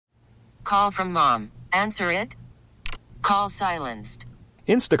call from mom. Answer it. Call silenced.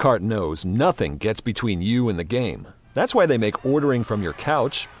 Instacart knows nothing gets between you and the game. That's why they make ordering from your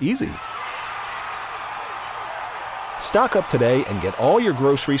couch easy. Stock up today and get all your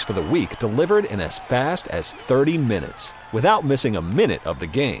groceries for the week delivered in as fast as 30 minutes without missing a minute of the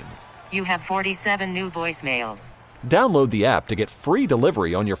game. You have 47 new voicemails. Download the app to get free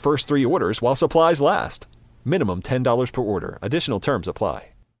delivery on your first 3 orders while supplies last. Minimum $10 per order. Additional terms apply.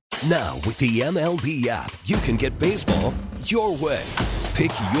 Now, with the MLB app, you can get baseball your way.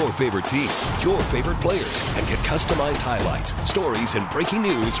 Pick your favorite team, your favorite players, and get customized highlights, stories, and breaking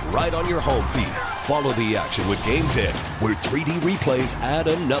news right on your home feed. Follow the action with Game 10, where 3D replays add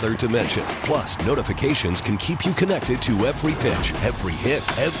another dimension. Plus, notifications can keep you connected to every pitch, every hit,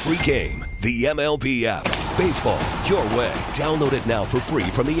 every game. The MLB app. Baseball your way. Download it now for free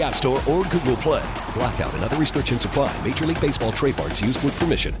from the App Store or Google Play. Blackout and other restrictions apply. Major League Baseball trademarks used with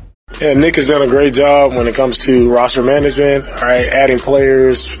permission. Yeah, Nick has done a great job when it comes to roster management, all right, adding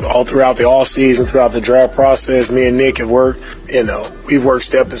players all throughout the offseason, throughout the draft process. Me and Nick have worked, we've worked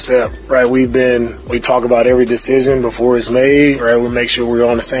step to step, right? We talk about every decision before it's made, right? We make sure we're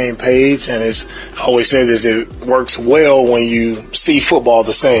on the same page. And I always say this, it works well when you see football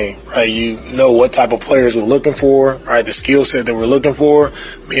the same, right? You know what type of players we're looking for, right? The skill set that we're looking for.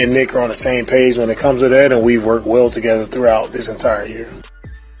 Me and Nick are on the same page when it comes to that, and we've worked well together throughout this entire year.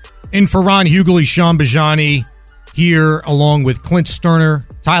 And for Ron Hughley, Sean Bajani here, along with Clint Sterner,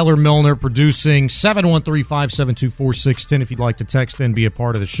 Tyler Milner, producing 713-572-4610. If you'd like to text and be a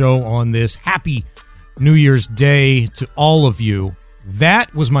part of the show on this Happy New Year's Day to all of you.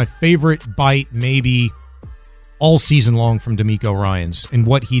 That was my favorite bite, maybe all season long, from DeMeco Ryans and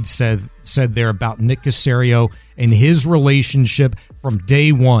what he'd said there about Nick Caserio and his relationship from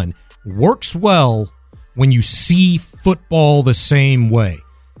day one. Works well when you see football the same way.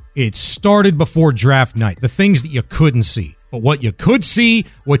 It started before draft night, the things that you couldn't see. But what you could see,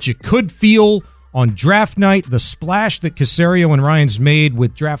 what you could feel on draft night, the splash that Caserio and Ryans made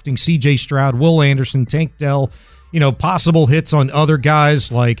with drafting C.J. Stroud, Will Anderson, Tank Dell, possible hits on other guys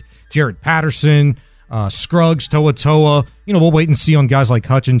like Jarrett Patterson, Scruggs, Toa Toa. We'll wait and see on guys like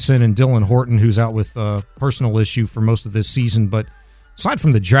Hutchinson and Dylan Horton, who's out with a personal issue for most of this season. But aside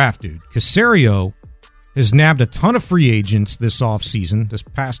from the draft, dude, Caserio has nabbed a ton of free agents this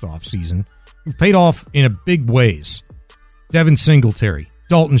past offseason, who've paid off in a big ways. Devin Singletary,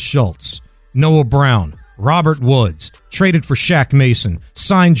 Dalton Schultz, Noah Brown, Robert Woods, traded for Shaq Mason,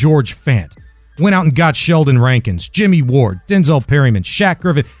 signed George Fant, went out and got Sheldon Rankins, Jimmy Ward, Denzel Perryman, Shaq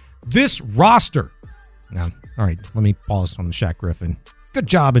Griffin. This roster. Now, all right, let me pause on the Shaq Griffin. Good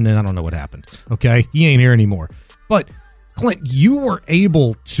job, and then I don't know what happened. Okay, he ain't here anymore. But, Clint, you were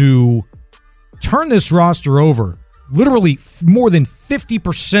able to turn this roster over. Literally more than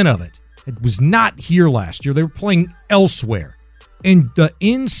 50% of it was not here last year. They were playing elsewhere. And the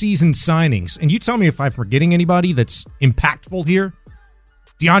in-season signings, and you tell me if I'm forgetting anybody that's impactful here.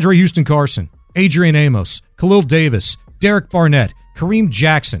 DeAndre Houston Carson, Adrian Amos, Khalil Davis, Derek Barnett, Kareem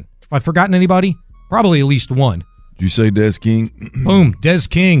Jackson. If I've forgotten anybody, probably at least one. Did you say Des King? Boom, Des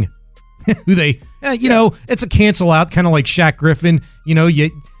King. Who it's a cancel out, kind of like Shaq Griffin.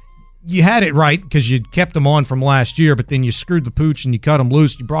 You had it right because you kept him on from last year, but then you screwed the pooch and you cut him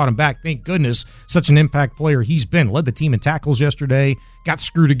loose. You brought him back. Thank goodness. Such an impact player he's been. Led the team in tackles yesterday. Got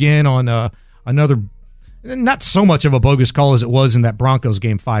screwed again on another, not so much of a bogus call as it was in that Broncos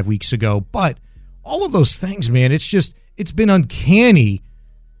game 5 weeks ago. But all of those things, man, it's been uncanny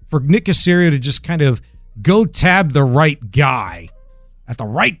for Nick Caserio to just kind of go tab the right guy at the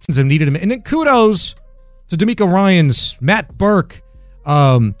right times and needed him. And then kudos to DeMeco Ryans, Matt Burke,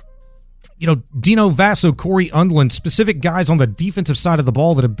 Dino Vasso, Corey Undland, specific guys on the defensive side of the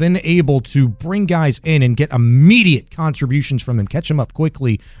ball that have been able to bring guys in and get immediate contributions from them, catch them up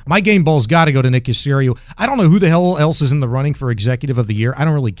quickly. My game ball's got to go to Nick Caserio. I don't know who the hell else is in the running for Executive of the Year. I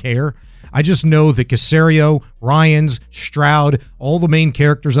don't really care. I just know that Caserio, Ryans, Stroud, all the main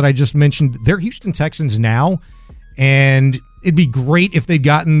characters that I just mentioned, they're Houston Texans now, and it'd be great if they'd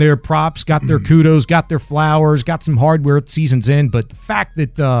gotten their props, got their kudos, got their flowers, got some hardware at the season's end, but the fact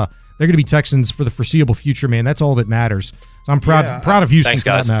that they're going to be Texans for the foreseeable future, man. That's all that matters. So I'm proud of Houston. Thanks,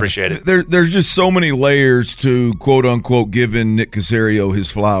 guys. Appreciate it. There's just so many layers to, quote unquote, giving Nick Caserio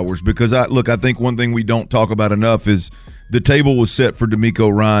his flowers. Because I think one thing we don't talk about enough is the table was set for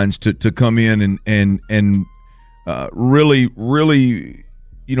DeMeco Ryans to come in and really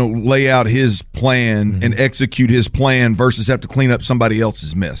lay out his plan and execute his plan versus have to clean up somebody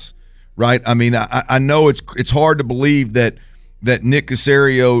else's mess. Right? I mean, I know it's hard to believe that Nick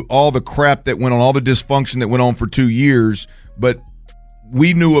Caserio, all the crap that went on, all the dysfunction that went on for 2 years, but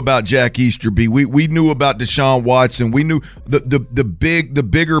we knew about Jack Easterby. We knew about Deshaun Watson. We knew the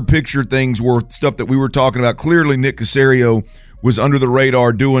bigger picture things were stuff that we were talking about. Clearly, Nick Caserio was under the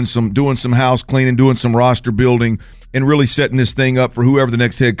radar, doing some house cleaning, doing some roster building, and really setting this thing up for whoever the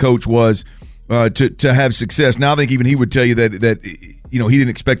next head coach was to have success. Now, I think even he would tell you that he didn't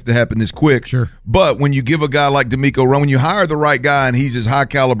expect it to happen this quick. Sure. But when you give a guy like DeMeco Ryan, when you hire the right guy and he's as high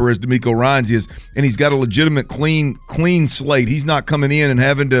caliber as DeMeco Ryans is, and he's got a legitimate clean slate, he's not coming in and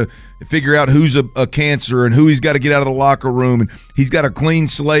having to figure out who's a cancer and who he's got to get out of the locker room. And he's got a clean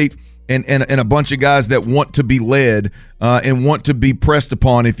slate and a bunch of guys that want to be led and want to be pressed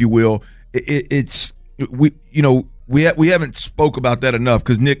upon, if you will. We haven't spoke about that enough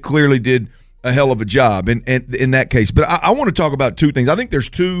because Nick clearly did a hell of a job in that case. But I want to talk about two things. I think there's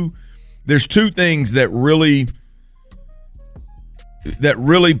two things that really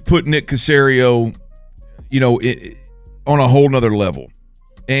put Nick Caserio, on a whole nother level.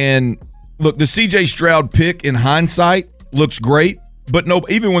 And look, the C.J. Stroud pick in hindsight looks great, but no,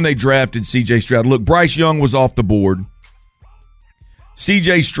 even when they drafted C.J. Stroud, look, Bryce Young was off the board.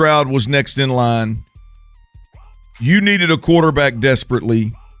 C.J. Stroud was next in line. You needed a quarterback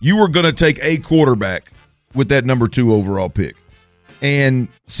desperately. You were going to take a quarterback with that number 2 overall pick. And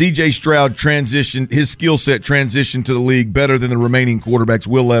C.J. Stroud his skill set transitioned to the league better than the remaining quarterbacks,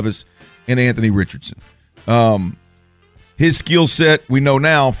 Will Levis and Anthony Richardson. His skill set, we know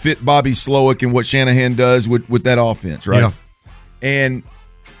now, fit Bobby Slowick and what Shanahan does with that offense, right? Yeah. And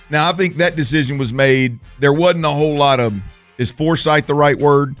now I think that decision was made. There wasn't a whole lot of, is foresight the right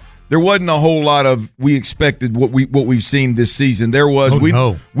word? There wasn't a whole lot of we expected what we've seen this season. There was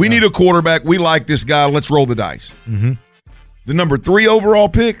we need a quarterback. We like this guy. Let's roll the dice. Mm-hmm. The number 3 overall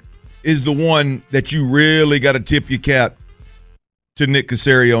pick is the one that you really got to tip your cap to Nick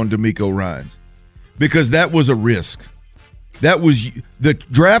Caserio and DeMeco Ryans, because that was a risk. That was the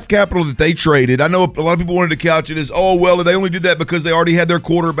draft capital that they traded. I know a lot of people wanted to couch it as, oh, well, they only did that because they already had their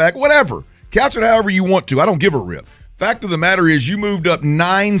quarterback. Whatever. Couch it however you want to. I don't give a rip. Fact of the matter is you moved up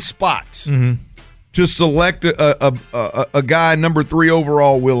 9 spots to select a guy number 3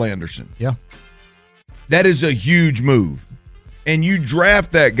 overall, Will Anderson. Yeah. That is a huge move. And you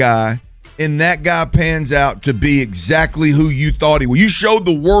draft that guy, and that guy pans out to be exactly who you thought he was. You showed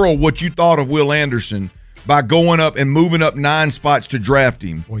the world what you thought of Will Anderson by going up and moving up 9 spots to draft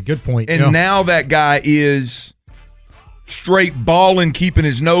him. Boy, good point. And now that guy is straight balling, keeping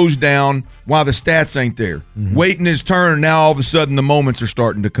his nose down while the stats ain't there. Mm-hmm. Waiting his turn, now all of a sudden the moments are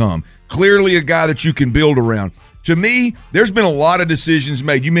starting to come. Clearly a guy that you can build around. To me, there's been a lot of decisions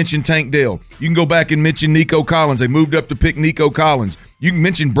made. You mentioned Tank Dell. You can go back and mention Nico Collins. They moved up to pick Nico Collins. You can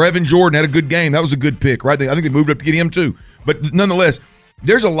mention Brevin Jordan had a good game. That was a good pick, right? I think they moved up to get him too. But nonetheless,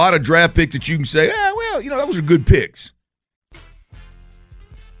 there's a lot of draft picks that you can say, that was a good picks.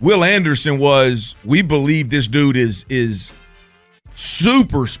 Will Anderson we believe this dude is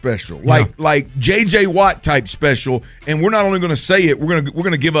super special, like J.J. Watt type special, and we're not only going to say it, we're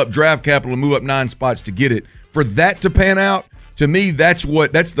going to give up draft capital and move up 9 spots to get it. For that to pan out, to me, that's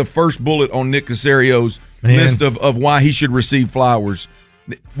the first bullet on Nick Caserio's list of why he should receive flowers,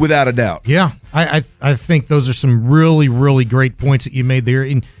 without a doubt. Yeah, I think those are some really, really great points that you made there.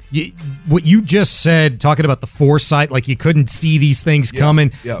 And what you just said, talking about the foresight, like you couldn't see these things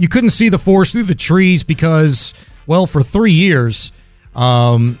coming. Yeah. You couldn't see the forest through the trees because, well, for 3 years,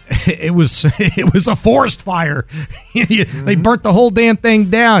 it was a forest fire. They burnt the whole damn thing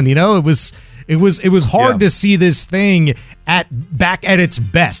down. It was hard to see this thing back at its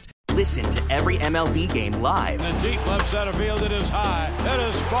best. Listen to every MLB game live. In the deep left center field, it is high, it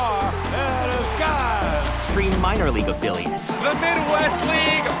is far, it is gone. Stream minor league affiliates. The Midwest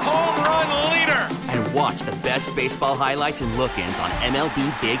League home run leader. And watch the best baseball highlights and look-ins on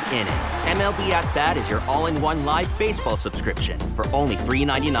MLB Big Inning. MLB At Bat is your all-in-one live baseball subscription for only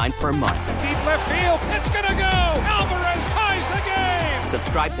 $3.99 per month. Deep left field, it's gonna go. Alvarez ties the game.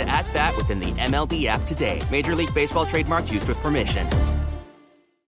 Subscribe to At Bat within the MLB app today. Major League Baseball trademarks used with permission.